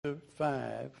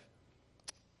5.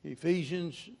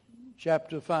 Ephesians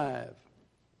chapter 5.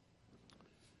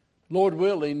 Lord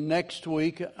willing, next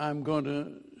week I'm going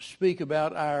to speak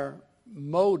about our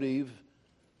motive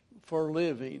for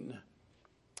living.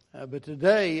 But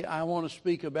today I want to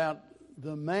speak about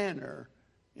the manner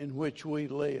in which we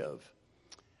live.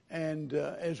 And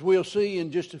as we'll see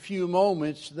in just a few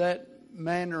moments, that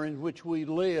manner in which we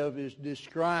live is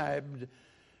described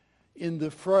in the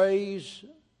phrase,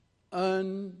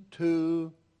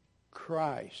 unto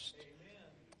Christ. Amen.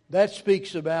 That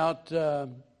speaks about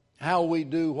how we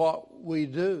do what we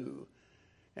do.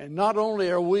 And not only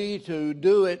are we to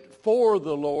do it for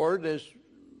the Lord,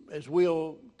 as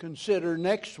we'll consider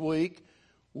next week,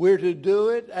 we're to do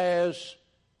it as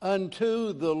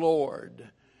unto the Lord.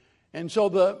 And so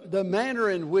the manner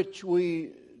in which we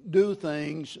do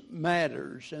things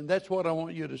matters. And that's what I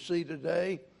want you to see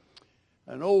today.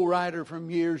 An old writer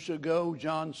from years ago,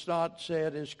 John Stott,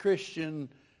 said, as Christian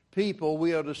people,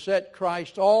 we are to set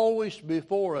Christ always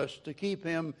before us, to keep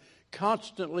Him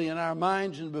constantly in our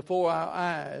minds and before our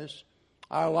eyes.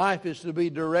 Our life is to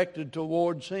be directed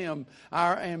towards Him.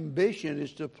 Our ambition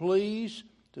is to please,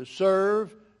 to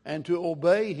serve, and to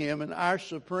obey Him. And our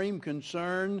supreme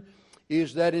concern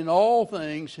is that in all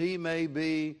things He may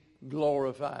be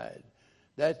glorified.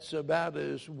 That's about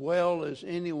as well as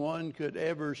anyone could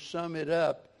ever sum it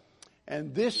up.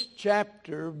 And this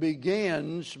chapter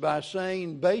begins by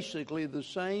saying basically the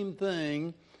same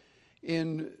thing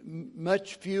in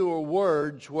much fewer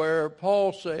words, where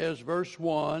Paul says, verse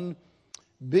 1,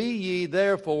 be ye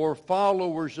therefore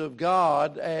followers of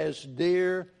God as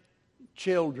dear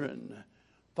children.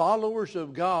 Followers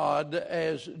of God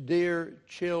as dear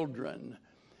children.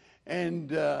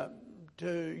 And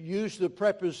to use the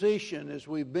preposition, as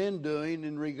we've been doing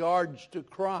in regards to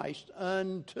Christ,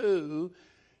 unto,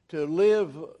 to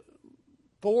live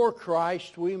for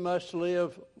Christ, we must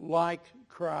live like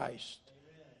Christ.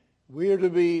 Amen. We are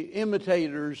to be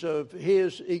imitators of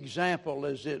His example,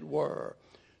 as it were.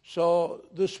 So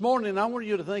this morning I want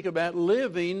you to think about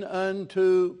living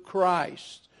unto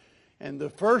Christ. And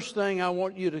the first thing I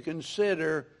want you to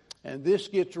consider, and this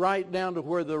gets right down to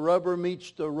where the rubber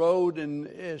meets the road and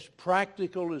as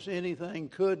practical as anything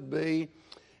could be,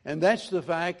 and that's the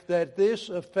fact that this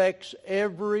affects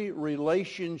every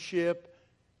relationship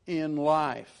in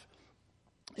life.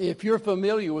 If you're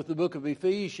familiar with the book of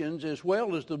Ephesians as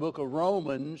well as the book of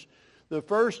Romans, the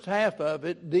first half of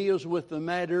it deals with the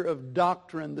matter of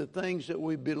doctrine, the things that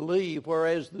we believe,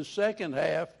 whereas the second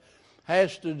half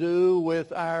has to do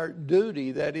with our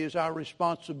duty, that is our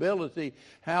responsibility,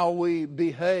 how we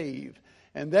behave.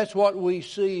 And that's what we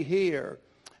see here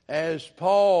as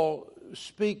Paul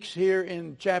speaks here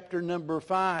in chapter number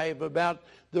 5 about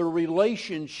the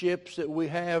relationships that we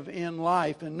have in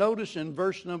life. And notice in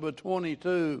verse number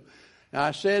 22, now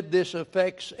I said this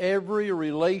affects every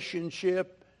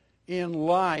relationship in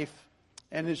life,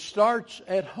 and it starts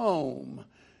at home.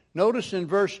 Notice in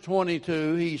verse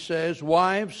 22, he says,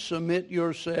 wives, submit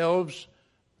yourselves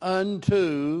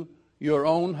unto your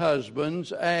own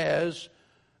husbands as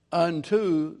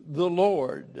unto the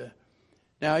Lord.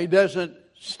 Now, he doesn't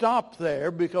stop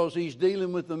there because he's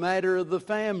dealing with the matter of the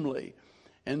family.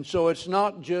 And so it's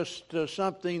not just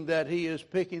something that he is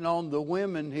picking on the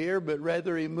women here, but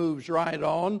rather he moves right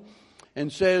on and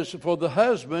says, for the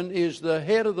husband is the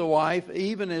head of the wife,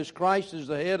 even as Christ is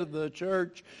the head of the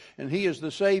church, and He is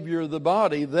the Savior of the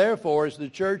body. Therefore, as the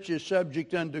church is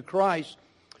subject unto Christ,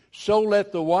 so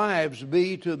let the wives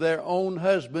be to their own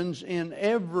husbands in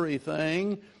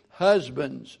everything.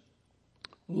 Husbands,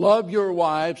 love your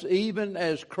wives, even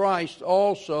as Christ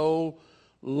also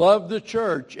loved the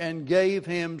church and gave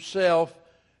Himself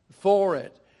for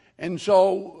it. And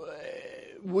so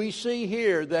we see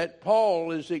here that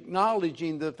Paul is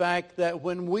acknowledging the fact that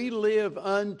when we live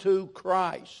unto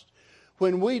Christ,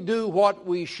 when we do what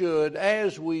we should,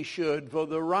 as we should, for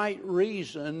the right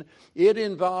reason, it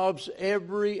involves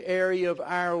every area of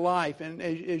our life. And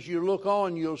as you look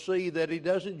on, you'll see that he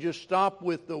doesn't just stop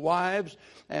with the wives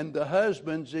and the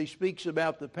husbands. He speaks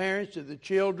about the parents and the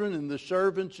children and the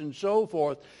servants and so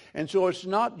forth. And so it's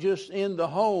not just in the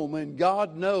home, and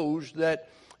God knows that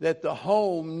the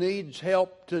home needs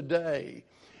help today.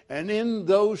 And in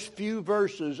those few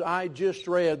verses I just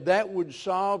read, that would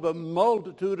solve a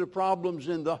multitude of problems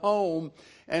in the home.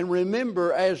 And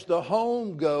remember, as the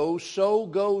home goes, so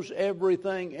goes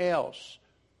everything else.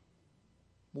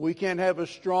 We can't have a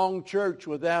strong church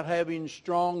without having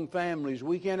strong families.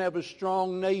 We can't have a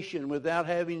strong nation without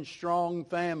having strong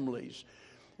families.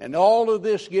 And all of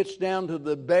this gets down to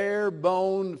the bare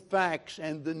bone facts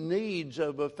and the needs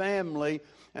of a family.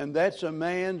 And that's a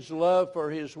man's love for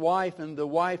his wife and the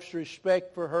wife's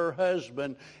respect for her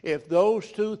husband. If those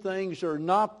two things are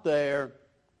not there,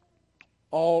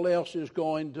 all else is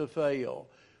going to fail.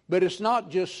 But it's not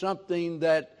just something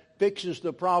that fixes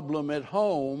the problem at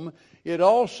home. It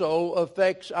also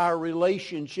affects our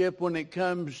relationship when it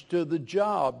comes to the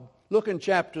job. Look in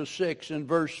chapter 6 and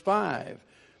verse 5.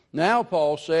 Now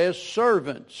Paul says,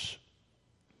 servants.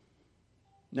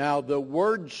 Now, the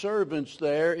word servants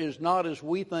there is not as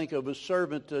we think of a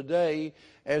servant today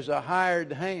as a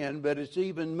hired hand, but it's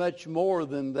even much more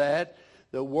than that.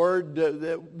 The word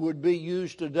that would be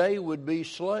used today would be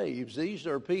slaves. These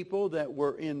are people that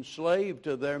were enslaved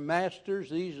to their masters.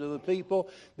 These are the people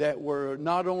that were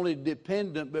not only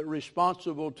dependent but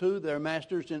responsible to their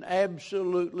masters in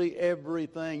absolutely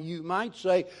everything. You might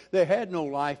say they had no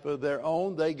life of their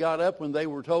own. They got up when they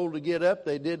were told to get up.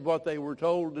 They did what they were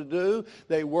told to do.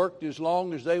 They worked as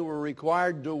long as they were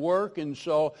required to work, and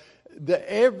so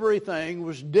everything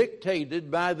was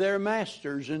dictated by their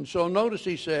masters. And so notice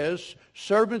he says,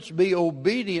 servants, be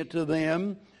obedient to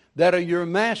them that are your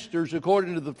masters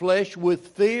according to the flesh, with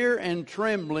fear and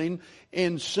trembling,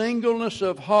 in singleness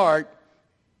of heart,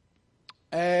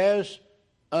 as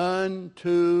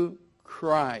unto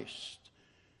Christ.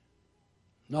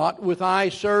 Not with eye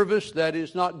service, that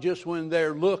is not just when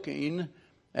they're looking,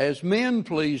 as men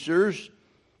pleasers,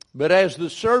 but as the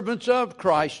servants of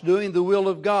Christ, doing the will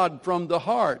of God from the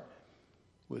heart,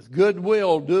 with good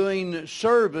will, doing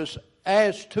service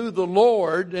as to the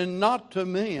Lord and not to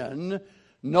men,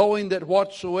 knowing that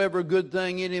whatsoever good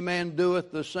thing any man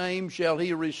doeth, the same shall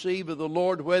he receive of the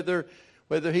Lord, whether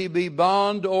he be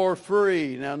bond or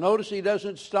free. Now notice he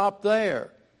doesn't stop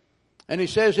there. And he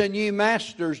says, and ye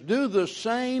masters, do the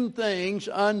same things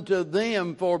unto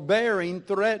them, forbearing,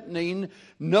 threatening,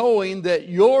 knowing that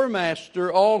your master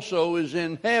also is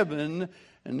in heaven,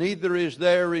 and neither is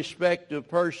there respect of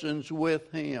persons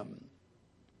with him.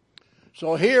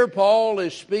 So here Paul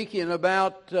is speaking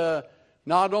about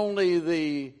not only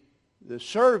the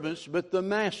servants, but the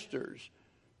masters.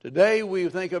 Today we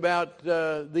think about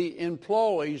the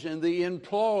employees and the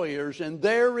employers and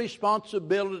their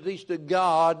responsibilities to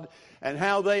God, and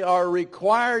how they are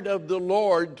required of the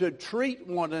Lord to treat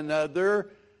one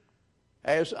another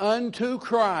as unto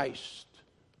Christ.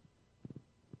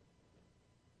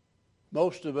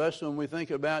 Most of us, when we think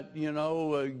about,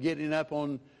 getting up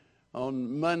on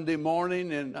Monday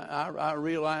morning, and I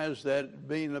realize that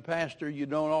being a pastor, you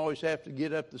don't always have to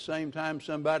get up the same time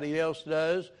somebody else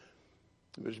does.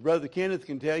 As Brother Kenneth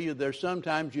can tell you, there's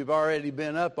sometimes you've already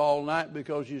been up all night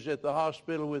because you're at the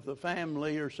hospital with the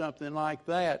family or something like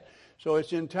that. So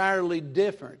it's entirely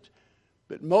different.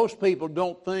 But most people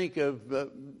don't think of,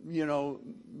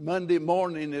 Monday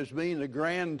morning as being a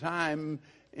grand time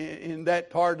in that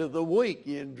part of the week.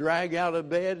 You drag out of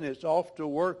bed and it's off to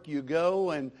work you go.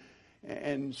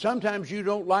 And sometimes you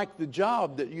don't like the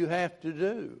job that you have to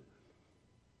do.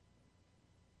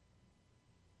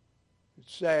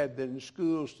 It's sad that in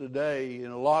schools today, in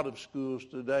a lot of schools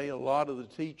today, a lot of the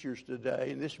teachers today,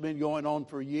 and this has been going on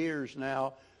for years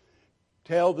now,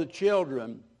 tell the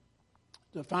children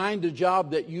to find a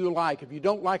job that you like. If you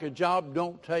don't like a job,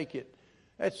 don't take it.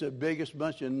 That's the biggest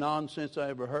bunch of nonsense I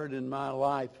ever heard in my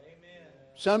life. Amen.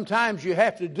 Sometimes you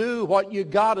have to do what you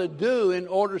got to do in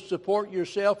order to support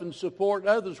yourself and support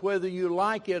others, whether you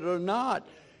like it or not.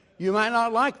 You might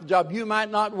not like the job. You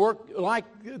might not work like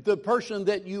the person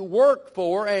that you work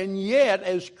for, and yet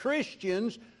as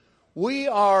Christians, we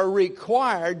are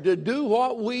required to do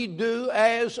what we do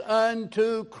as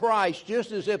unto Christ.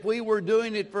 Just as if we were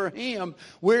doing it for Him,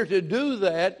 we're to do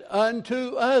that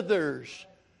unto others.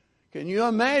 Can you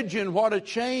imagine what a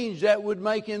change that would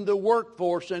make in the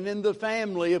workforce and in the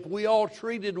family if we all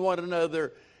treated one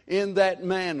another in that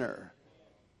manner?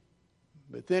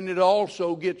 But then it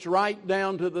also gets right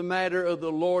down to the matter of the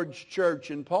Lord's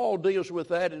church. And Paul deals with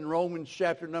that in Romans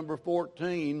chapter number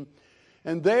 14.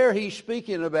 And there he's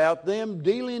speaking about them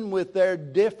dealing with their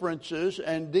differences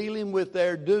and dealing with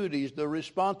their duties, the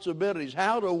responsibilities,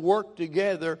 how to work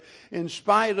together in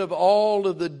spite of all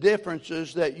of the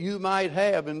differences that you might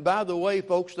have. And by the way,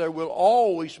 folks, there will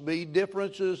always be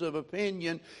differences of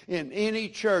opinion in any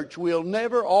church. We'll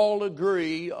never all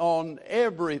agree on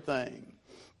everything.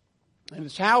 And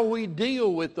it's how we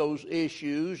deal with those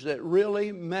issues that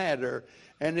really matter,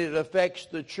 and it affects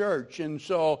the church. And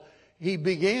so he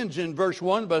begins in verse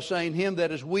 1 by saying, him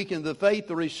that is weak in the faith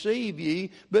receive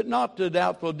ye, but not to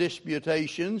doubtful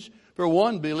disputations. For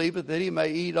one believeth that he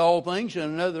may eat all things,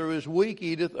 and another is weak,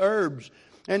 eateth herbs.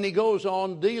 And he goes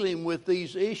on dealing with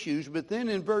these issues. But then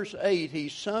in verse 8 he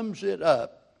sums it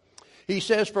up. He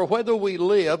says, for whether we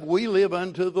live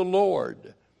unto the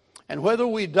Lord. And whether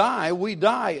we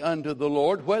die unto the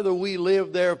Lord. Whether we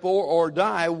live, therefore, or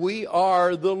die, we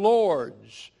are the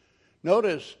Lord's.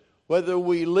 Notice, whether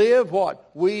we live,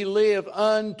 what? We live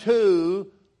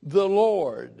unto the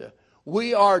Lord.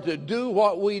 We are to do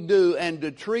what we do and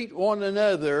to treat one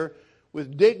another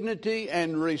with dignity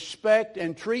and respect,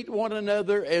 and treat one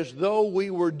another as though we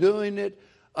were doing it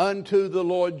unto the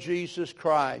Lord Jesus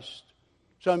Christ.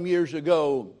 Some years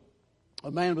ago, a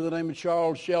man by the name of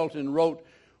Charles Shelton wrote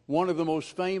one of the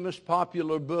most famous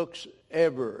popular books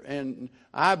ever, and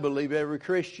I believe every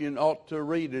Christian ought to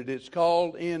read it. It's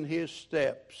called In His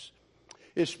Steps.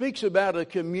 It speaks about a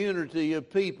community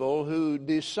of people who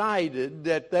decided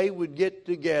that they would get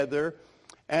together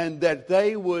and that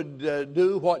they would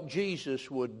do what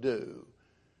Jesus would do.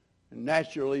 And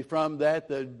naturally from that,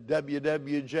 the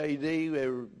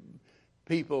WWJD,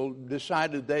 people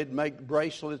decided they'd make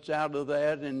bracelets out of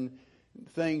that and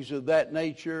things of that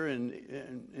nature,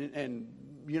 and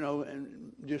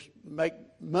just make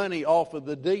money off of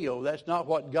the deal. That's not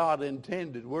what God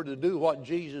intended. We're to do what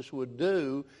Jesus would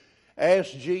do, as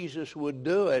Jesus would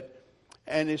do it.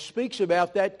 And it speaks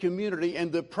about that community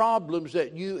and the problems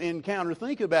that you encounter.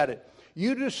 Think about it.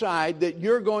 You decide that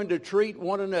you're going to treat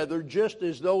one another just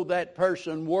as though that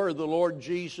person were the Lord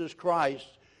Jesus Christ.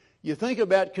 You think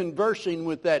about conversing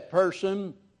with that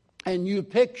person, and you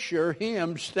picture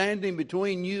him standing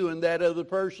between you and that other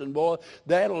person. Boy,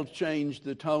 that'll change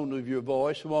the tone of your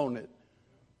voice, won't it?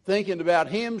 Thinking about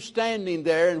him standing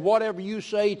there, and whatever you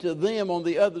say to them on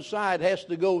the other side has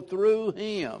to go through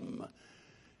him.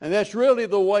 And that's really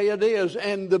the way it is.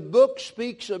 And the book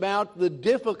speaks about the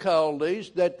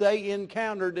difficulties that they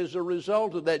encountered as a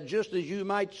result of that, just as you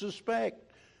might suspect.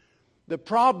 The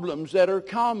problems that are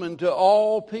common to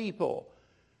all people.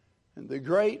 And the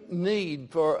great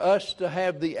need for us to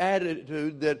have the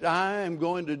attitude that I am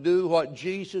going to do what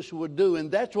Jesus would do. And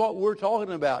that's what we're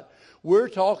talking about. We're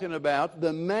talking about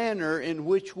the manner in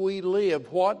which we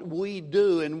live, what we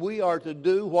do, and we are to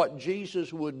do what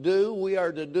Jesus would do. We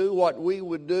are to do what we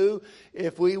would do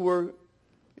if we were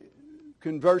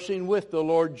conversing with the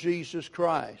Lord Jesus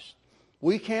Christ.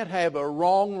 We can't have a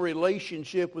wrong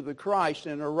relationship with the Christ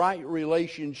and a right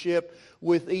relationship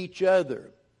with each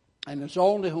other. And it's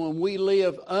only when we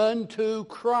live unto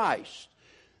Christ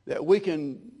that we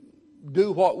can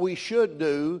do what we should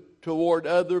do toward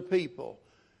other people.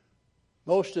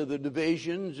 Most of the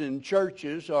divisions in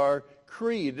churches are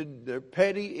created, they're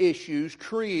petty issues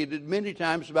created many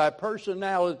times by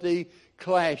personality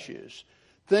clashes.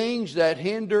 Things that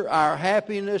hinder our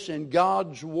happiness in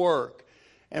God's work.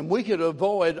 And we could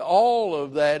avoid all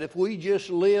of that if we just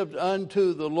lived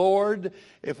unto the Lord,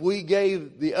 if we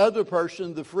gave the other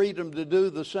person the freedom to do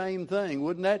the same thing.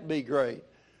 Wouldn't that be great?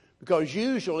 Because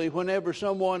usually whenever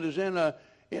someone is in a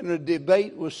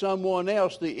debate with someone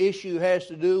else, the issue has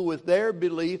to do with their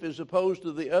belief as opposed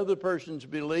to the other person's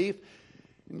belief.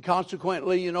 And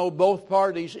consequently, both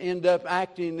parties end up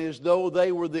acting as though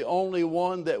they were the only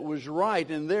one that was right.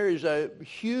 And there is a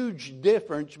huge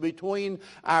difference between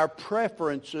our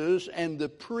preferences and the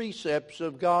precepts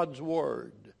of God's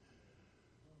Word.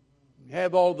 You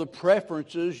have all the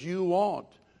preferences you want.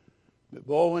 But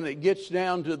boy, when it gets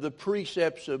down to the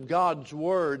precepts of God's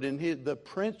Word and the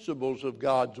principles of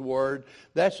God's Word,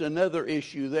 that's another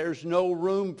issue. There's no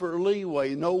room for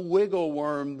leeway, no wiggle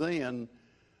worm then.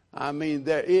 I mean,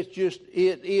 it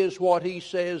is what He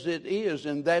says it is,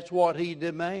 and that's what He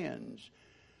demands.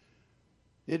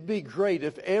 It'd be great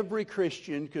if every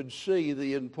Christian could see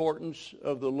the importance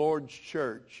of the Lord's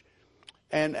church.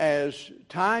 And as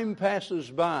time passes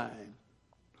by,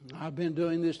 I've been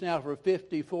doing this now for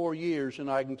 54 years, and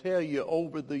I can tell you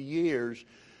over the years,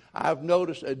 I've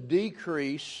noticed a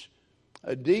decrease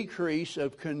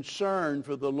of concern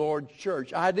for the Lord's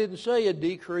church. I didn't say a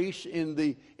decrease in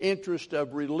the interest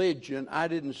of religion. I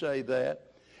didn't say that.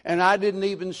 And I didn't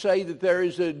even say that there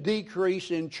is a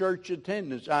decrease in church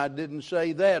attendance. I didn't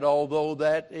say that, although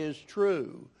that is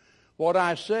true. What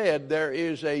I said, there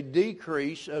is a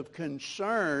decrease of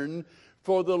concern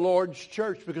for the Lord's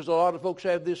church, because a lot of folks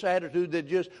have this attitude that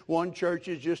just one church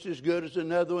is just as good as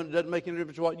another one. It doesn't make any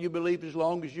difference what you believe as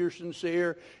long as you're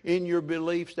sincere in your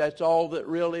beliefs. That's all that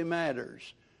really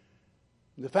matters.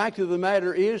 The fact of the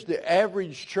matter is the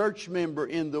average church member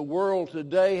in the world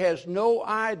today has no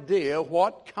idea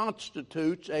what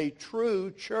constitutes a true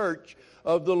church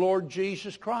of the Lord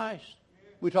Jesus Christ.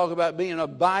 We talk about being a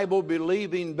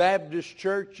Bible-believing Baptist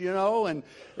church, and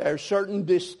there are certain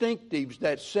distinctives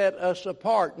that set us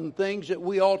apart and things that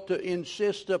we ought to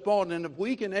insist upon. And if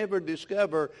we can ever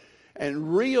discover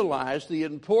and realize the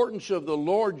importance of the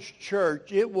Lord's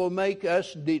church, it will make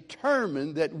us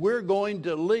determined that we're going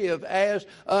to live as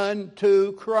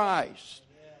unto Christ.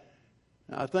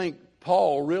 I think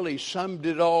Paul really summed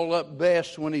it all up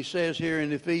best when he says here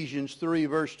in Ephesians 3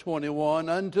 verse 21,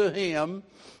 unto him,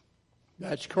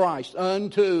 that's Christ,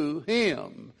 unto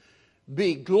him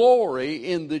be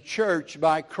glory in the church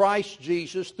by Christ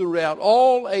Jesus throughout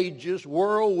all ages,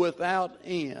 world without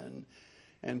end.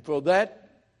 And for that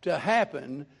to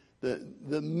happen,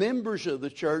 the members of the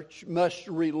church must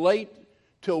relate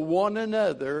to one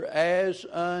another as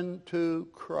unto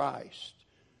Christ.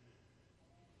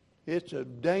 It's a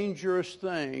dangerous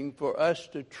thing for us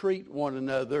to treat one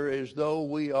another as though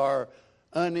we are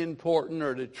unimportant,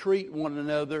 or to treat one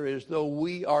another as though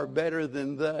we are better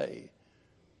than they.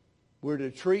 We're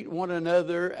to treat one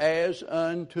another as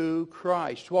unto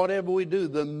Christ. Whatever we do,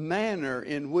 the manner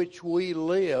in which we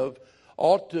live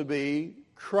ought to be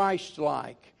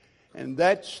Christ-like. And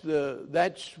that's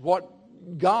what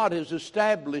God has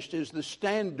established as the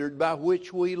standard by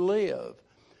which we live.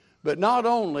 But not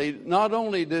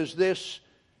only does this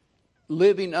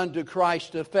living unto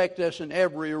Christ affect us in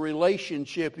every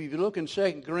relationship. If you look in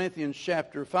 2 Corinthians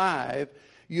chapter 5,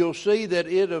 you'll see that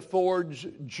it affords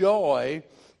joy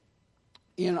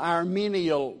in our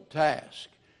menial task.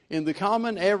 In the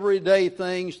common everyday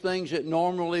things that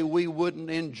normally we wouldn't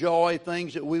enjoy,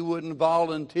 things that we wouldn't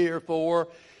volunteer for.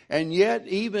 And yet,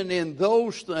 even in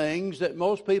those things that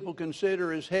most people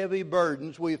consider as heavy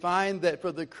burdens, we find that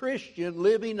for the Christian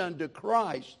living unto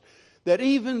Christ, that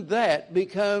even that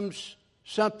becomes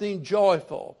something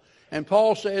joyful. And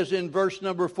Paul says in verse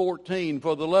number 14,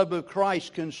 for the love of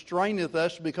Christ constraineth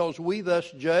us, because we thus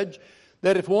judge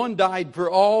that if one died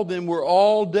for all, then we're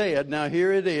all dead. Now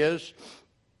here it is.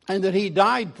 And that he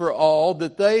died for all,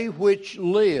 that they which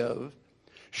live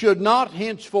should not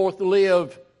henceforth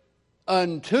live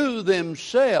unto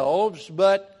themselves,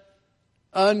 but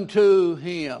unto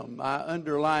him. I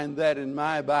underlined that in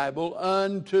my Bible.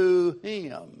 Unto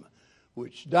him,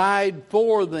 which died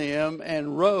for them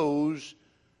and rose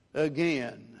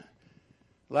again.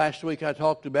 Last week I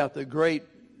talked about the great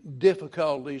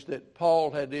difficulties that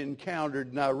Paul had encountered,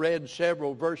 and I read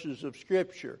several verses of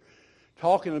Scripture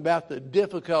talking about the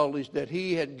difficulties that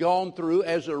he had gone through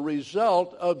as a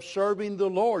result of serving the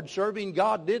Lord. Serving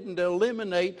God didn't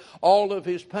eliminate all of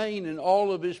his pain and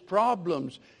all of his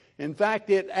problems. In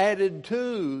fact, it added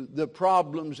to the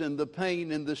problems and the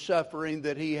pain and the suffering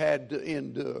that he had to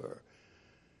endure.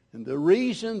 And the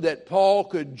reason that Paul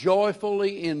could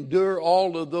joyfully endure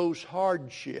all of those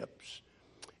hardships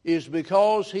is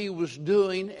because he was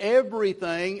doing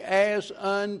everything as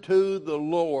unto the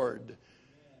Lord.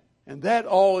 And that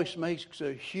always makes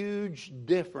a huge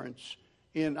difference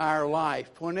in our life.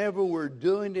 Whenever we're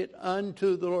doing it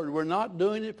unto the Lord. We're not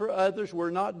doing it for others. We're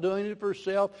not doing it for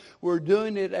self. We're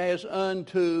doing it as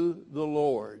unto the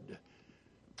Lord.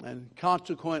 And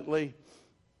consequently,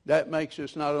 that makes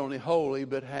us not only holy,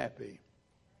 but happy.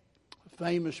 A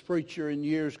famous preacher in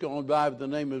years gone by by the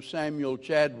name of Samuel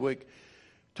Chadwick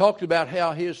talked about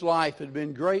how his life had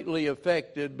been greatly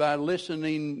affected by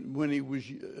listening when he was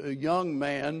a young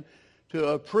man to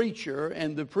a preacher,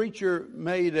 and the preacher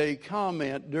made a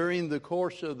comment during the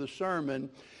course of the sermon.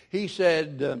 He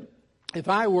said, if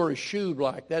I were a shoe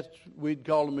black, we'd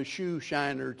call him a shoe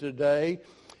shiner today.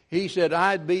 He said,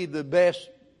 I'd be the best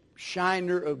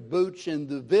shiner of boots in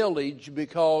the village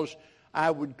because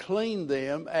I would clean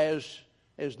them as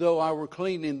though I were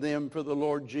cleaning them for the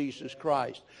Lord Jesus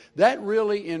Christ. That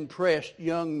really impressed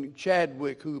young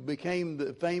Chadwick, who became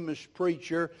the famous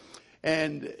preacher.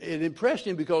 And it impressed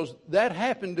him because that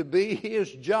happened to be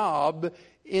his job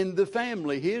in the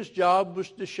family. His job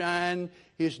was to shine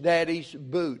his daddy's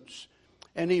boots.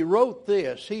 And he wrote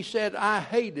this. He said, I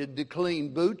hated to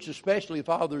clean boots, especially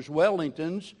Father's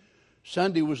Wellingtons.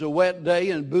 Sunday was a wet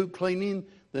day, and boot cleaning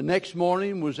the next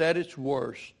morning was at its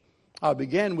worst. I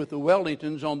began with the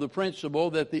Wellingtons on the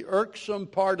principle that the irksome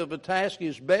part of a task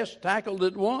is best tackled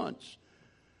at once.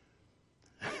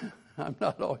 I'm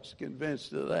not always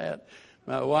convinced of that.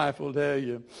 My wife will tell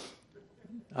you.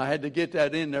 I had to get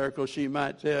that in there because she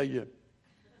might tell you.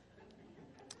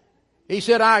 He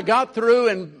said, I got through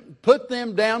and put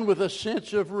them down with a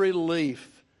sense of relief.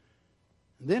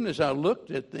 Then as I looked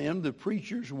at them, the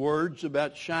preacher's words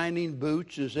about shining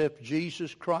boots as if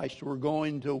Jesus Christ were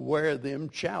going to wear them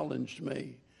challenged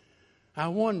me. I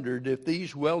wondered if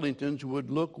these Wellingtons would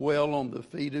look well on the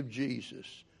feet of Jesus.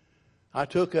 I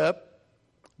took up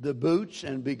the boots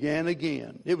and began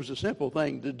again. It was a simple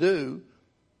thing to do.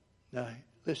 Now,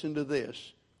 listen to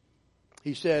this.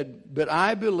 He said, but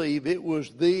I believe it was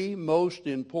the most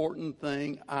important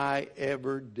thing I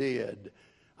ever did.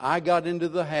 I got into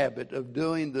the habit of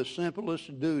doing the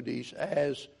simplest duties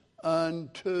as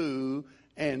unto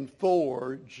and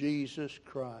for Jesus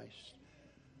Christ.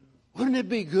 Wouldn't it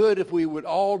be good if we would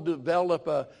all develop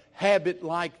a habit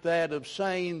like that of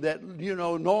saying that,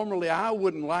 normally I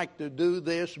wouldn't like to do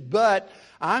this, but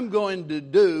I'm going to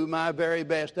do my very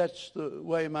best. That's the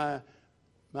way my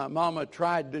mama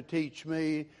tried to teach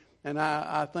me, and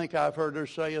I think I've heard her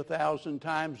say 1,000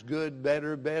 times, good,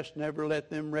 better, best, never let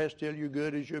them rest till your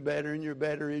good is your better and your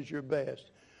better is your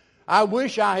best. I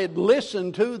wish I had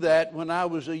listened to that when I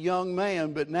was a young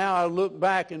man, but now I look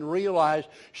back and realize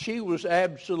she was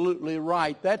absolutely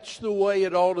right. That's the way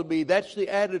it ought to be. That's the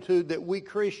attitude that we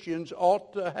Christians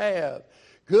ought to have.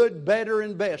 Good, better,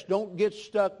 and best. Don't get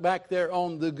stuck back there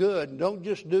on the good. Don't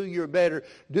just do your better.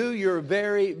 Do your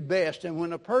very best. And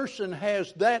when a person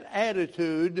has that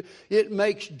attitude, it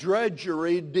makes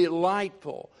drudgery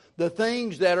delightful. The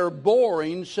things that are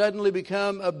boring suddenly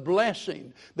become a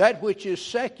blessing. That which is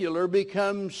secular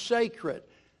becomes sacred.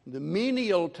 The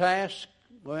menial task,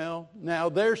 well, now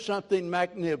there's something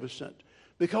magnificent.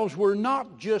 Because we're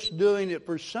not just doing it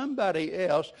for somebody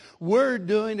else. We're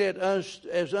doing it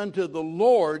as unto the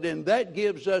Lord. And that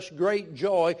gives us great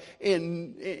joy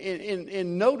in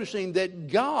noticing that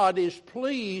God is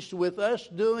pleased with us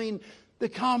doing the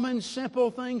common, simple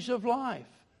things of life.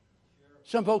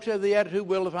 Some folks have the attitude,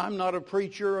 well, if I'm not a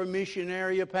preacher or a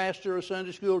missionary, a pastor, a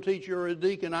Sunday school teacher, or a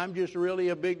deacon, I'm just really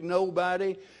a big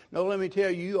nobody. No, let me tell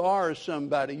you, you are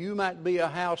somebody. You might be a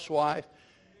housewife.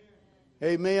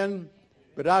 Amen.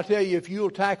 But I'll tell you, if you'll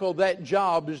tackle that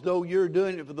job as though you're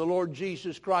doing it for the Lord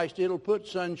Jesus Christ, it'll put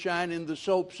sunshine in the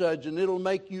soap suds and it'll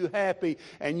make you happy.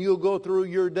 And you'll go through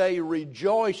your day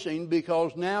rejoicing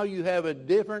because now you have a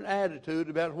different attitude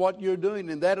about what you're doing.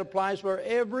 And that applies for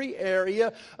every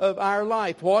area of our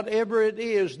life, whatever it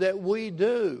is that we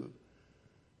do.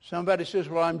 Somebody says,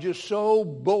 well, I'm just so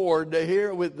bored to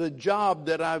hear with the job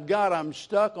that I've got. I'm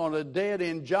stuck on a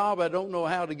dead-end job. I don't know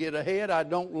how to get ahead. I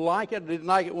don't like it. I didn't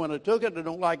like it when I took it. I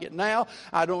don't like it now.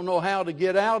 I don't know how to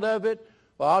get out of it.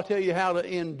 Well, I'll tell you how to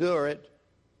endure it.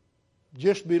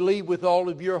 Just believe with all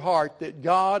of your heart that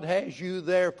God has you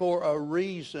there for a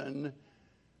reason,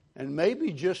 and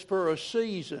maybe just for a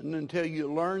season until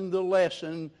you learn the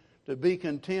lesson to be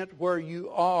content where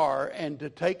you are and to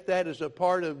take that as a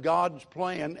part of God's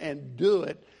plan and do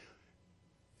it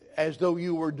as though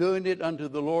you were doing it unto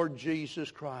the Lord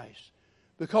Jesus Christ.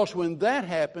 Because when that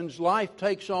happens, life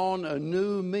takes on a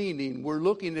new meaning. We're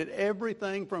looking at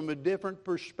everything from a different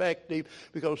perspective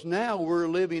because now we're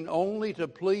living only to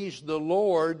please the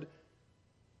Lord,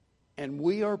 and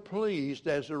we are pleased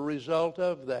as a result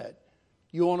of that.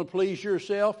 You want to please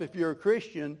yourself? If you're a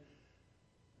Christian,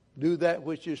 do that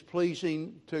which is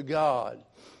pleasing to God. Amen.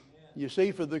 You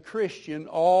see, for the Christian,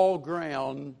 all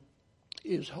ground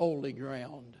is holy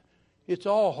ground. It's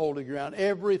all holy ground.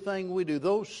 Everything we do,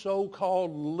 those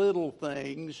so-called little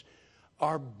things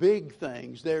are big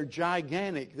things. They're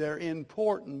gigantic. They're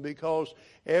important because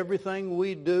everything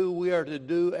we do, we are to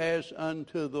do as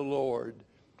unto the Lord.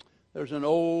 There's an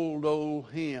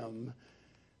old hymn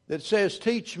that says,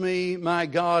 teach me, my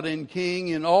God and King,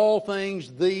 in all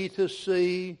things thee to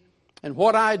see, and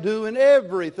what I do in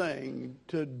everything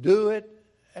to do it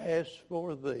as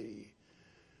for thee.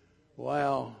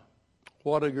 Wow,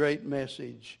 what a great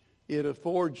message. It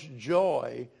affords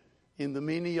joy in the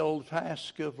menial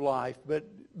task of life. But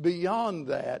beyond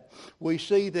that, we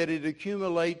see that it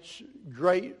accumulates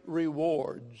great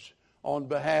rewards on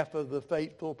behalf of the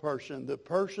faithful person. The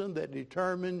person that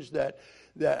determines that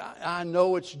I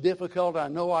know it's difficult. I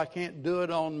know I can't do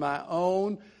it on my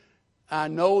own. I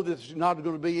know there's not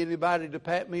going to be anybody to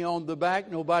pat me on the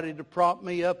back, nobody to prop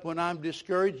me up when I'm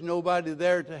discouraged, nobody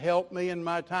there to help me in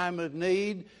my time of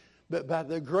need. But by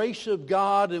the grace of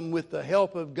God and with the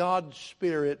help of God's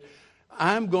Spirit,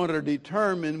 I'm going to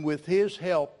determine with His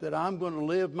help that I'm going to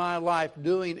live my life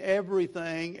doing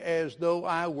everything as though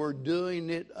I were doing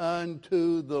it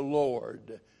unto the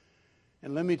Lord.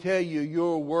 And let me tell you,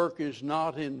 your work is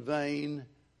not in vain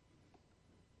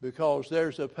because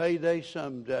there's a payday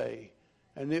someday.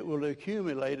 And it will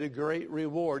accumulate a great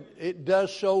reward. It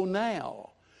does so now.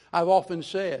 I've often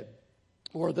said,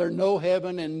 were there no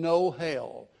heaven and no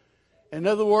hell? In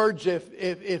other words,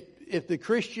 if the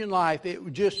Christian life,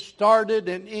 it just started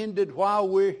and ended while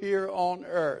we're here on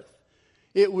earth,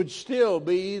 it would still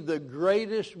be the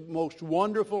greatest, most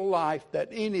wonderful life that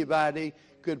anybody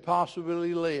could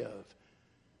possibly live.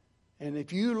 And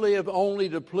if you live only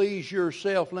to please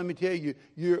yourself, let me tell you,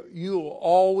 you'll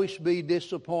always be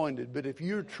disappointed. But if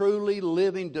you're truly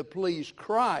living to please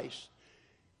Christ,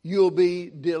 you'll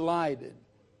be delighted.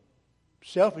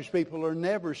 Selfish people are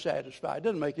never satisfied. It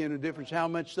doesn't make any difference how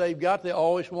much they've got. They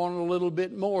always want a little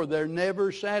bit more. They're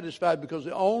never satisfied, because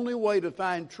the only way to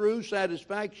find true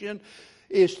satisfaction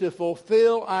is to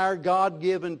fulfill our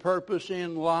God-given purpose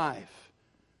in life.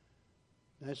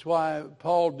 That's why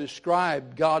Paul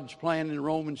described God's plan in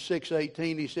Romans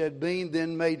 6:18. He said, being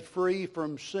then made free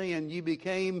from sin, ye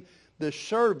became the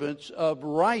servants of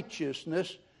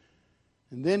righteousness.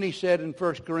 And then he said in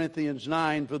 1 Corinthians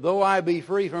 9, for though I be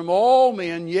free from all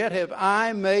men, yet have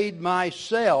I made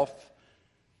myself,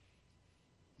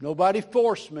 nobody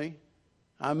forced me,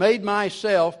 I made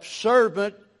myself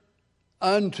servant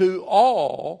unto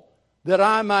all, that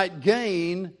I might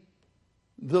gain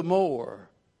the more.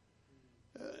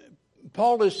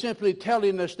 Paul is simply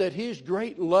telling us that his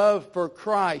great love for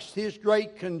Christ, his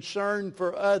great concern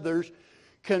for others,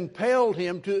 compelled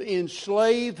him to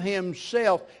enslave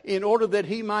himself in order that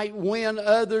he might win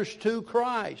others to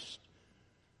Christ.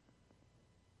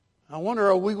 I wonder,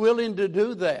 are we willing to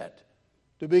do that?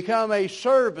 To become a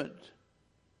servant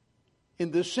in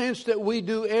the sense that we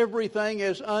do everything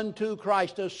as unto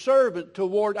Christ, a servant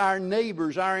toward our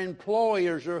neighbors, our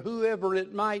employers, or whoever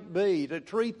it might be, to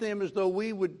treat them as though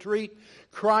we would treat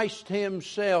Christ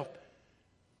himself.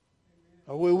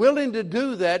 Are we willing to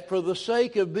do that for the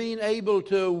sake of being able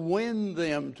to win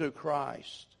them to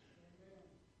Christ?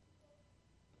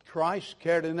 Christ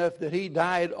cared enough that he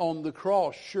died on the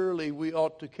cross. Surely we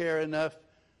ought to care enough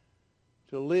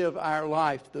to live our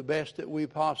life the best that we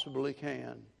possibly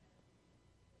can.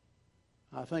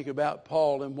 I think about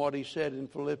Paul and what he said in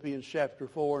Philippians chapter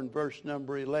 4 and verse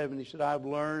number 11. He said, I've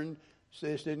learned,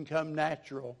 this didn't come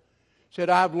natural. He said,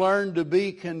 I've learned to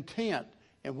be content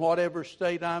in whatever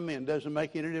state I'm in. Doesn't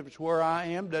make any difference where I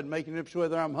am. Doesn't make any difference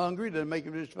whether I'm hungry. Doesn't make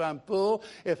any difference if I'm full,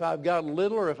 if I've got a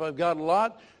little or if I've got a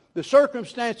lot. The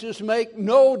circumstances make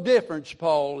no difference,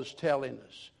 Paul is telling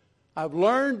us. I've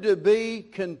learned to be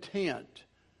content.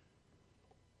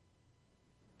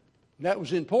 That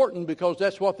was important because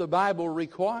that's what the Bible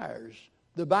requires.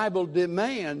 The Bible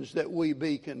demands that we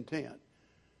be content.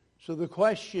 So the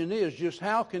question is, just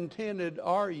how contented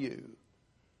are you?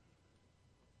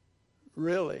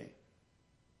 Really?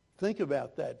 Think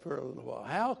about that for a little while.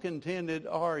 How contented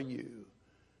are you?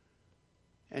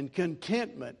 And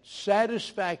contentment,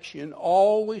 satisfaction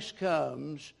always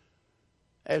comes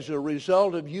as a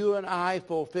result of you and I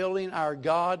fulfilling our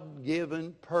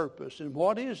God-given purpose. And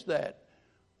what is that?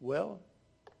 Well,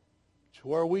 it's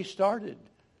where we started,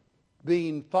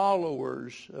 being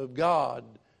followers of God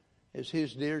as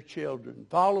his dear children,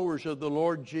 followers of the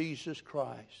Lord Jesus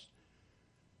Christ.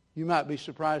 You might be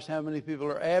surprised how many people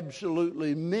are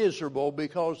absolutely miserable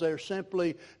because they're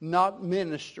simply not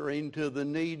ministering to the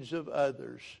needs of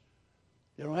others.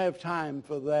 They don't have time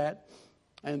for that,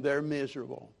 and they're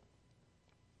miserable.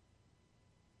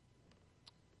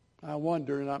 I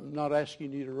wonder, and I'm not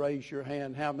asking you to raise your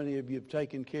hand, how many of you have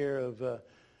taken care of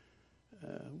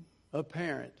a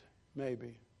parent,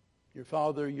 maybe? Your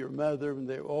father, your mother, and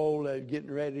they're old, they're getting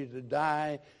ready to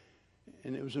die,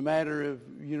 and it was a matter of,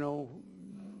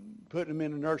 putting them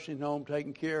in a nursing home,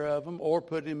 taking care of them, or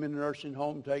putting them in a nursing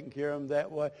home, taking care of them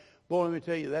that way. Boy, let me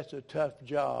tell you, that's a tough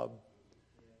job.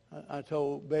 I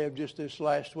told Bev just this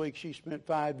last week, she spent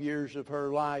 5 years of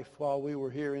her life while we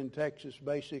were here in Texas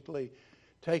basically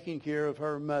taking care of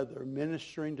her mother,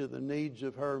 ministering to the needs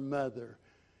of her mother.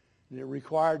 And it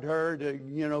required her to,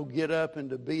 get up and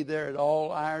to be there at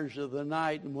all hours of the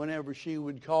night, and whenever she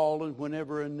would call and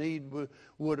whenever a need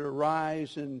would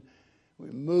arise. And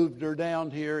we moved her down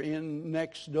here in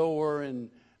next door, and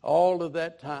all of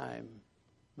that time,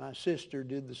 my sister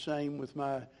did the same with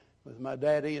my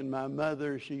daddy and my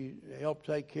mother. She helped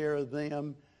take care of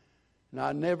them. And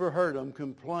I never heard them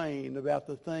complain about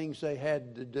the things they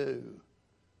had to do.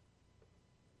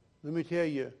 Let me tell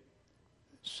you,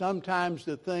 sometimes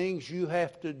the things you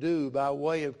have to do by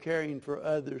way of caring for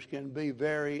others can be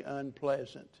very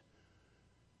unpleasant.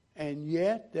 And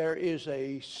yet there is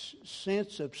a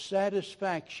sense of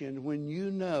satisfaction when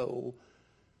you know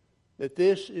that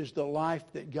this is the life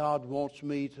that God wants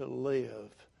me to live.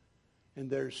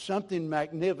 And there's something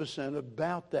magnificent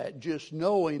about that, just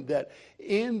knowing that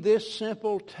in this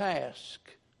simple task,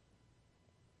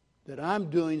 that I'm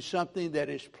doing something that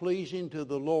is pleasing to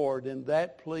the Lord, and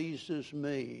that pleases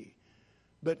me.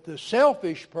 But the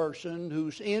selfish person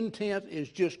whose intent is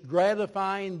just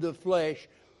gratifying the flesh,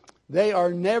 they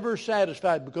are never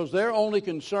satisfied because their only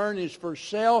concern is for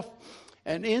self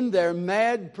And in their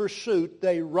mad pursuit,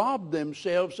 they robbed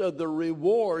themselves of the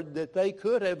reward that they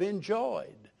could have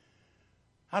enjoyed.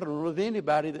 I don't know of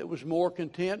anybody that was more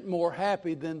content, more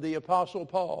happy than the Apostle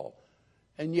Paul.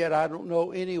 And yet I don't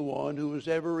know anyone who was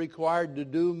ever required to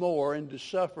do more and to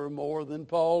suffer more than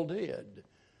Paul did.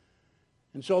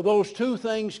 And so those two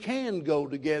things can go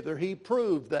together. He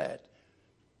proved that.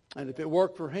 And if it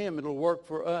worked for him, it'll work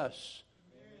for us.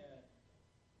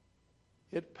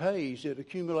 It pays. It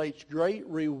accumulates great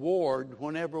reward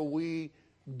whenever we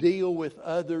deal with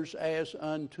others as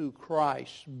unto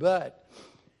Christ. But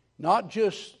not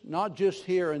just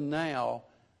here and now.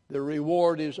 The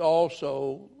reward is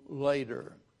also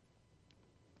later.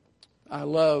 I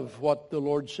love what the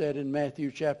Lord said in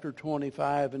Matthew chapter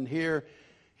 25. And here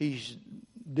he's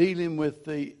dealing with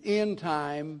the end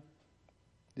time,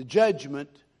 the judgment.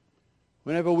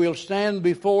 Whenever we'll stand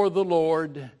before the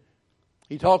Lord,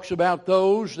 he talks about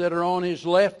those that are on his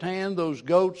left hand, those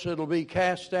goats that will be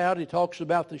cast out. He talks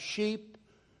about the sheep,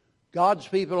 God's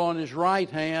people on his right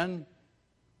hand.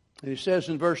 And he says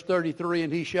in verse 33,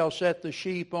 and he shall set the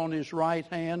sheep on his right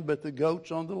hand, but the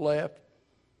goats on the left.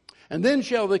 And then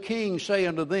shall the king say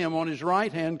unto them on his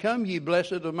right hand, Come ye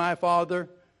blessed of my Father,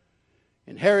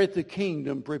 inherit the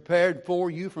kingdom prepared for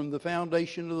you from the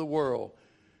foundation of the world.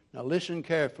 Now listen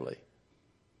carefully.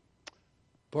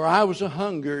 For I was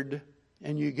a-hungered,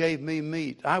 and you gave me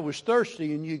meat. I was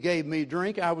thirsty, and you gave me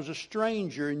drink. I was a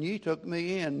stranger, and ye took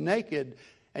me in. Naked,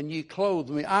 and ye clothed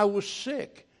me. I was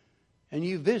sick, and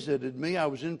you visited me. I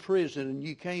was in prison, and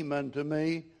ye came unto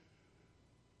me.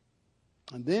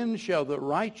 And then shall the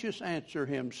righteous answer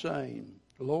him, saying,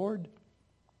 Lord,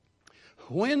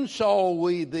 when saw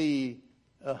we thee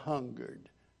a-hungered,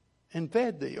 and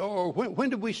fed thee? Or when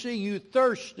did we see you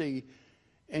thirsty,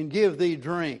 and give thee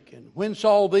drink? And when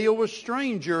saw thee a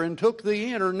stranger, and took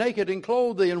thee in, or naked, and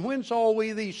clothed thee? And when saw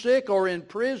we thee sick, or in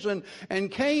prison, and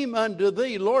came unto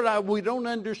thee? Lord, we don't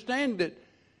understand it.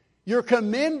 You're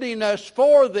commending us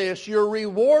for this. You're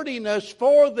rewarding us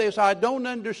for this. I don't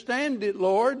understand it,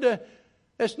 Lord.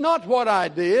 That's not what I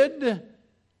did.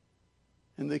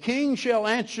 And the king shall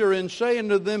answer and say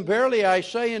unto them, Verily I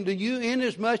say unto you,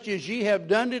 inasmuch as ye have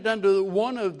done it unto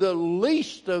one of the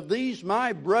least of these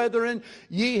my brethren,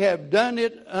 ye have done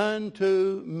it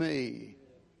unto me.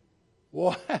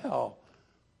 Wow.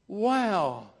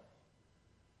 Wow.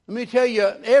 Let me tell you,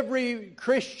 every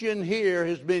Christian here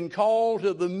has been called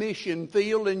to the mission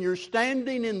field, and you're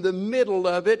standing in the middle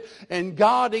of it, and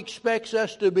God expects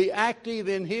us to be active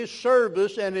in His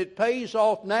service, and it pays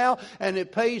off now, and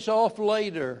it pays off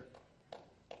later.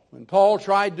 When Paul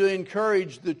tried to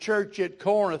encourage the church at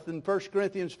Corinth in 1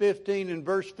 Corinthians 15 and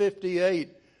verse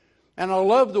 58, and I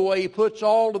love the way he puts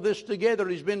all of this together.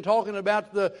 He's been talking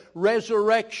about the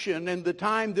resurrection and the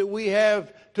time that we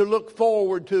have to look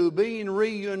forward to, being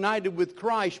reunited with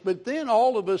Christ. But then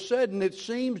all of a sudden it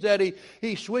seems that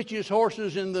he switches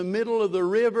horses in the middle of the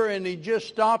river, and he just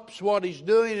stops what he's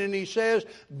doing, and he says,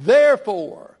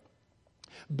 Therefore,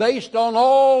 based on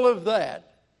all of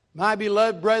that, my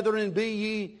beloved brethren, be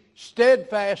ye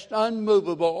steadfast,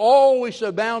 unmovable, always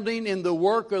abounding in the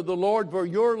work of the Lord, for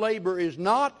your labor is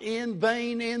not in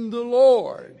vain in the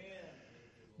Lord. Amen.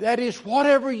 That is,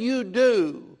 whatever you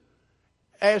do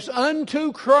as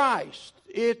unto Christ,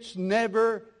 it's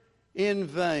never in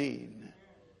vain.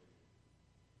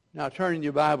 Now turn in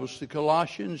your Bibles to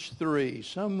Colossians 3.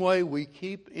 Some way we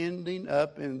keep ending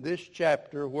up in this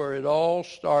chapter where it all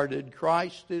started.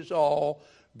 Christ is all,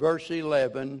 verse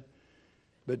 11.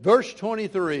 But verse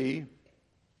 23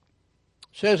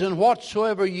 says, And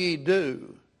whatsoever ye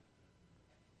do,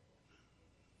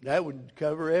 that would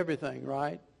cover everything,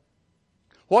 right?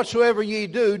 Whatsoever ye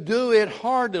do, do it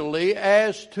heartily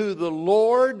as to the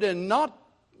Lord, and not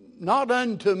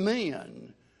unto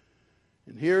men.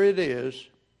 And here it is.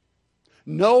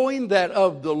 Knowing that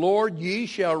of the Lord ye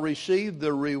shall receive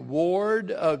the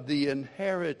reward of the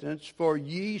inheritance, for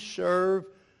ye serve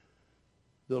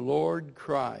the Lord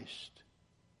Christ.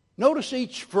 Notice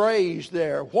each phrase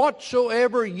there.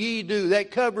 Whatsoever ye do.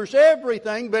 That covers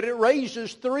everything, but it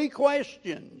raises three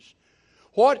questions.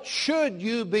 What should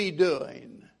you be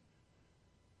doing?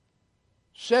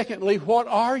 Secondly, what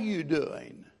are you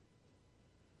doing?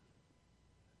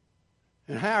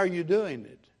 And how are you doing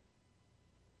it?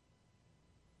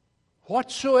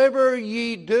 Whatsoever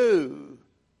ye do.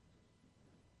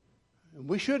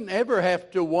 We shouldn't ever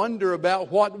have to wonder about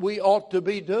what we ought to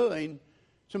be doing.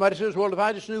 Somebody says, well, if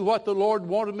I just knew what the Lord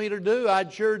wanted me to do,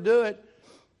 I'd sure do it.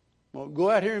 Well,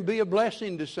 go out here and be a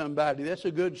blessing to somebody. That's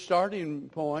a good starting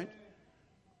point.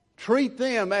 Treat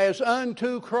them as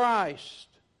unto Christ.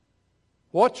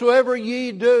 Whatsoever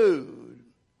ye do.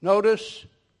 Notice,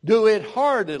 Do it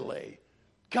heartily.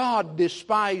 God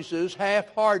despises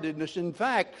half-heartedness. In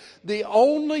fact, the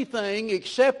only thing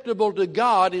acceptable to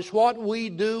God is what we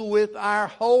do with our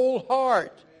whole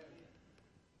heart.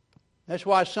 That's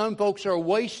why some folks are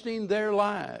wasting their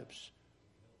lives.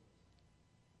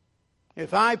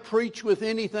 If I preach with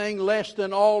anything less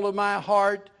than all of my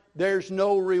heart, there's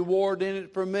no reward in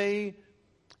it for me.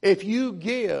 If you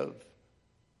give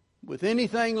with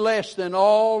anything less than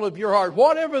all of your heart,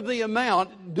 whatever the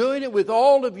amount, doing it with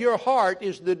all of your heart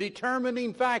is the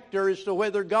determining factor as to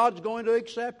whether God's going to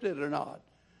accept it or not.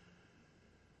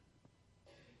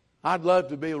 I'd love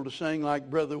to be able to sing like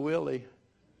Brother Willie.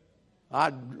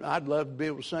 I'd love to be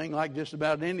able to sing like just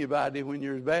about anybody when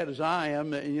you're as bad as I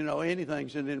am. You know,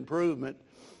 anything's an improvement.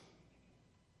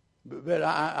 But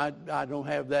I don't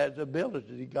have that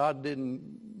ability. God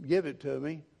didn't give it to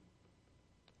me.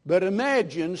 But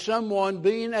imagine someone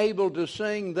being able to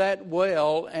sing that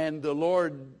well and the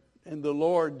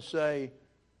Lord say,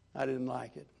 I didn't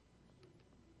like it.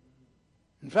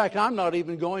 In fact, I'm not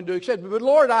even going to accept it. But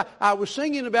Lord, I was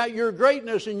singing about your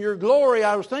greatness and your glory.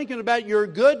 I was thinking about your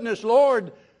goodness.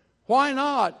 Lord, why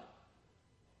not?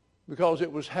 Because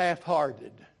it was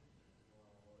half-hearted.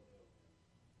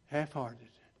 Half-hearted.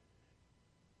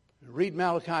 Read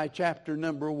Malachi chapter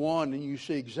number 1 and you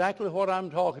see exactly what I'm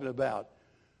talking about.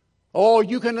 Oh,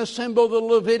 you can assemble the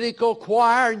Levitical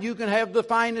choir and you can have the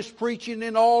finest preaching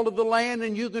in all of the land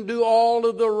and you can do all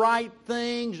of the right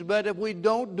things. But if we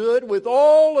don't do it with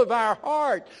all of our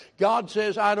heart, God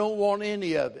says, I don't want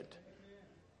any of it.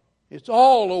 It's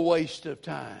all a waste of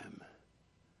time.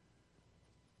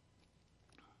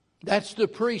 That's the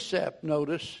precept,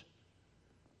 notice.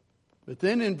 But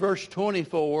then in verse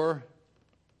 24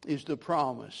 is the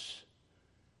promise.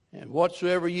 And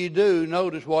whatsoever ye do,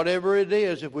 notice whatever it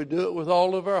is, if we do it with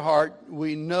all of our heart,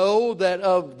 we know that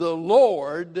of the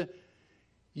Lord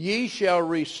ye shall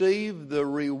receive the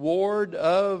reward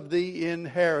of the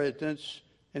inheritance.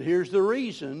 And here's the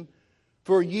reason.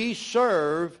 For ye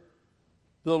serve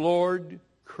the Lord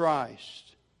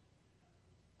Christ.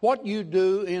 What you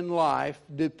do in life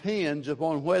depends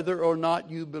upon whether or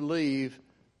not you believe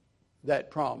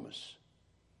that promise.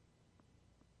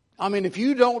 I mean, if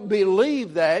you don't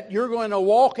believe that, you're going to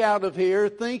walk out of here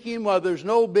thinking, well, there's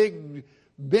no big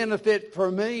benefit for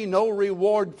me, no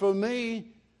reward for me.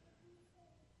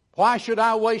 Why should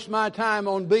I waste my time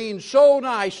on being so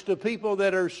nice to people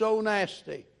that are so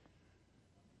nasty?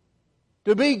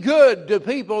 To be good to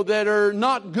people that are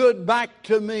not good back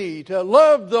to me. To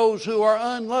love those who are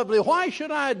unlovely. Why should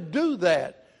I do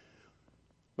that?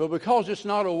 Well, because it's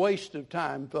not a waste of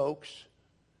time, folks.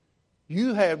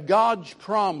 You have God's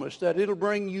promise that it'll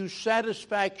bring you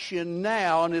satisfaction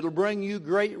now and it'll bring you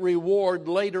great reward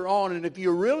later on. And if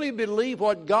you really believe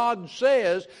what God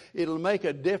says, it'll make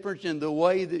a difference in the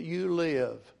way that you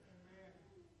live.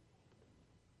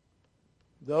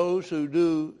 Those who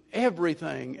do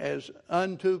everything as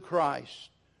unto Christ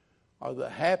are the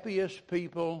happiest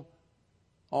people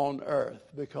on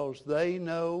earth because they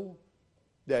know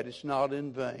that it's not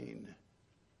in vain.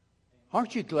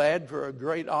 Aren't you glad for a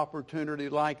great opportunity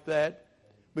like that?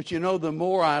 But you know, the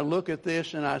more I look at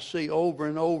this and I see over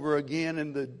and over again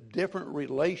in the different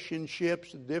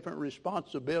relationships, the different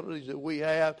responsibilities that we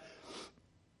have,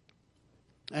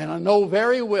 and I know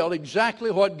very well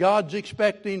exactly what God's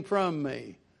expecting from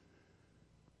me.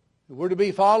 We're to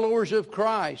be followers of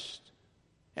Christ.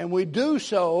 And we do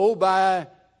so by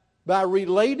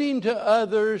relating to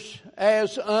others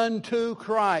as unto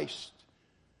Christ.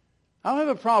 I don't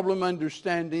have a problem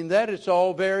understanding that. It's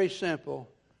all very simple.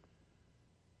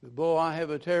 But boy, I have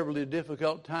a terribly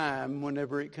difficult time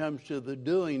whenever it comes to the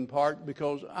doing part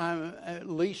because I'm at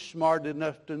least smart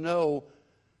enough to know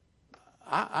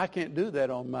I can't do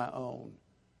that on my own.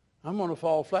 I'm going to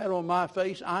fall flat on my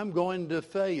face. I'm going to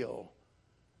fail.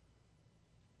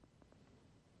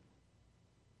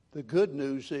 The good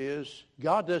news is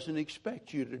God doesn't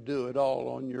expect you to do it all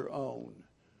on your own.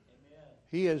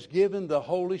 He has given the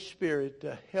Holy Spirit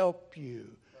to help you.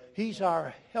 He's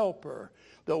our helper,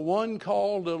 the one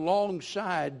called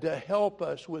alongside to help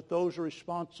us with those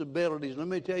responsibilities. Let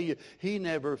me tell you, He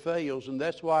never fails, and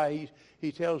that's why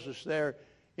He tells us there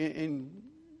in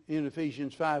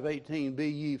Ephesians 5:18, be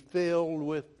ye filled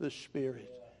with the Spirit.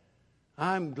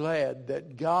 I'm glad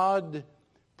that God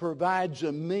provides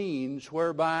a means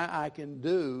whereby I can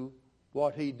do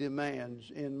what He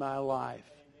demands in my life.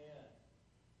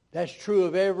 That's true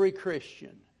of every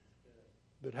Christian.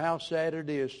 But how sad it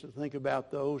is to think about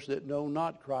those that know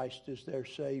not Christ as their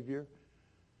Savior.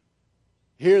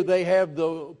 Here they have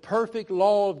the perfect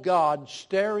law of God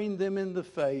staring them in the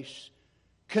face,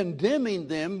 condemning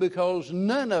them because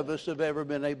none of us have ever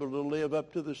been able to live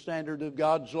up to the standard of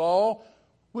God's law.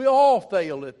 We all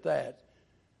fail at that.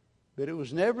 But it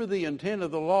was never the intent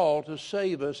of the law to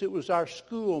save us. It was our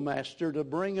schoolmaster to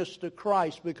bring us to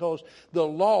Christ, because the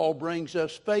law brings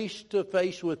us face to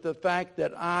face with the fact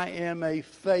that I am a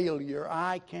failure.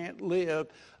 I can't live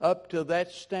up to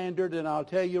that standard. And I'll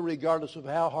tell you, regardless of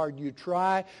how hard you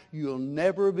try, you'll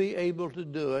never be able to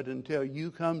do it until you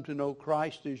come to know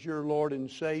Christ as your Lord and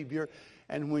Savior.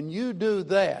 And when you do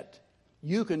that,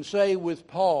 you can say with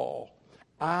Paul,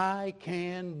 I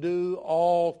can do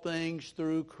all things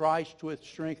through Christ which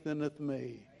strengtheneth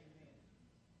me.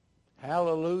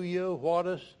 Hallelujah. What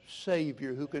a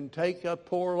Savior who can take a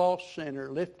poor lost sinner,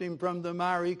 lift him from the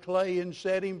miry clay and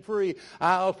set him free.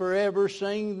 I'll forever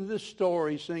sing the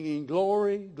story, singing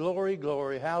glory, glory,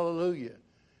 glory. Hallelujah.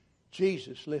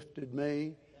 Jesus lifted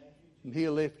me, and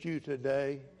he'll lift you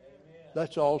today.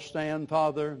 Let's all stand,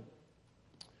 Father.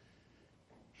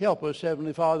 Help us,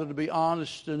 Heavenly Father, to be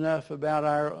honest enough about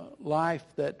our life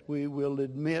that we will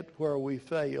admit where we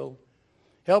fail.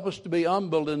 Help us to be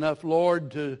humbled enough,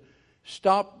 Lord, to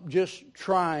stop just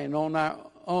trying on our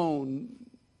own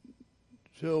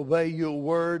to obey your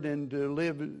word and to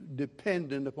live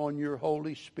dependent upon your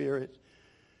Holy Spirit.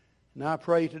 And I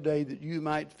pray today that you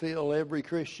might fill every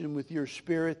Christian with your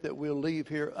Spirit, that we'll leave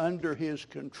here under his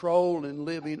control and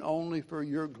living only for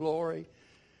your glory.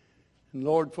 And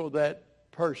Lord, for that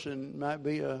person, might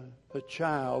be a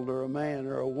child or a man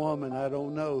or a woman, I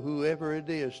don't know, whoever it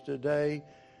is today,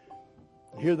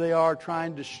 here they are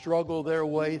trying to struggle their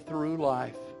way through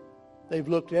life. They've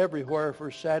looked everywhere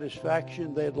for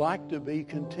satisfaction. They'd like to be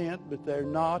content, but they're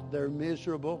not. They're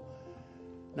miserable.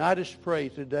 And I just pray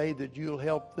today that you'll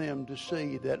help them to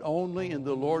see that only in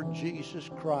the Lord Jesus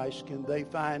Christ can they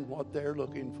find what they're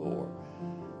looking for.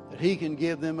 That he can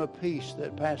give them a peace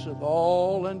that passeth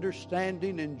all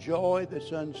understanding and joy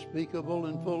that's unspeakable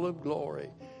and full of glory.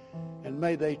 And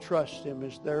may they trust him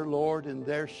as their Lord and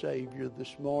their Savior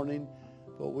this morning.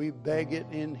 For we beg it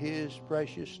in his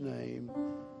precious name.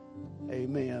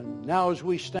 Amen. Now as we stand.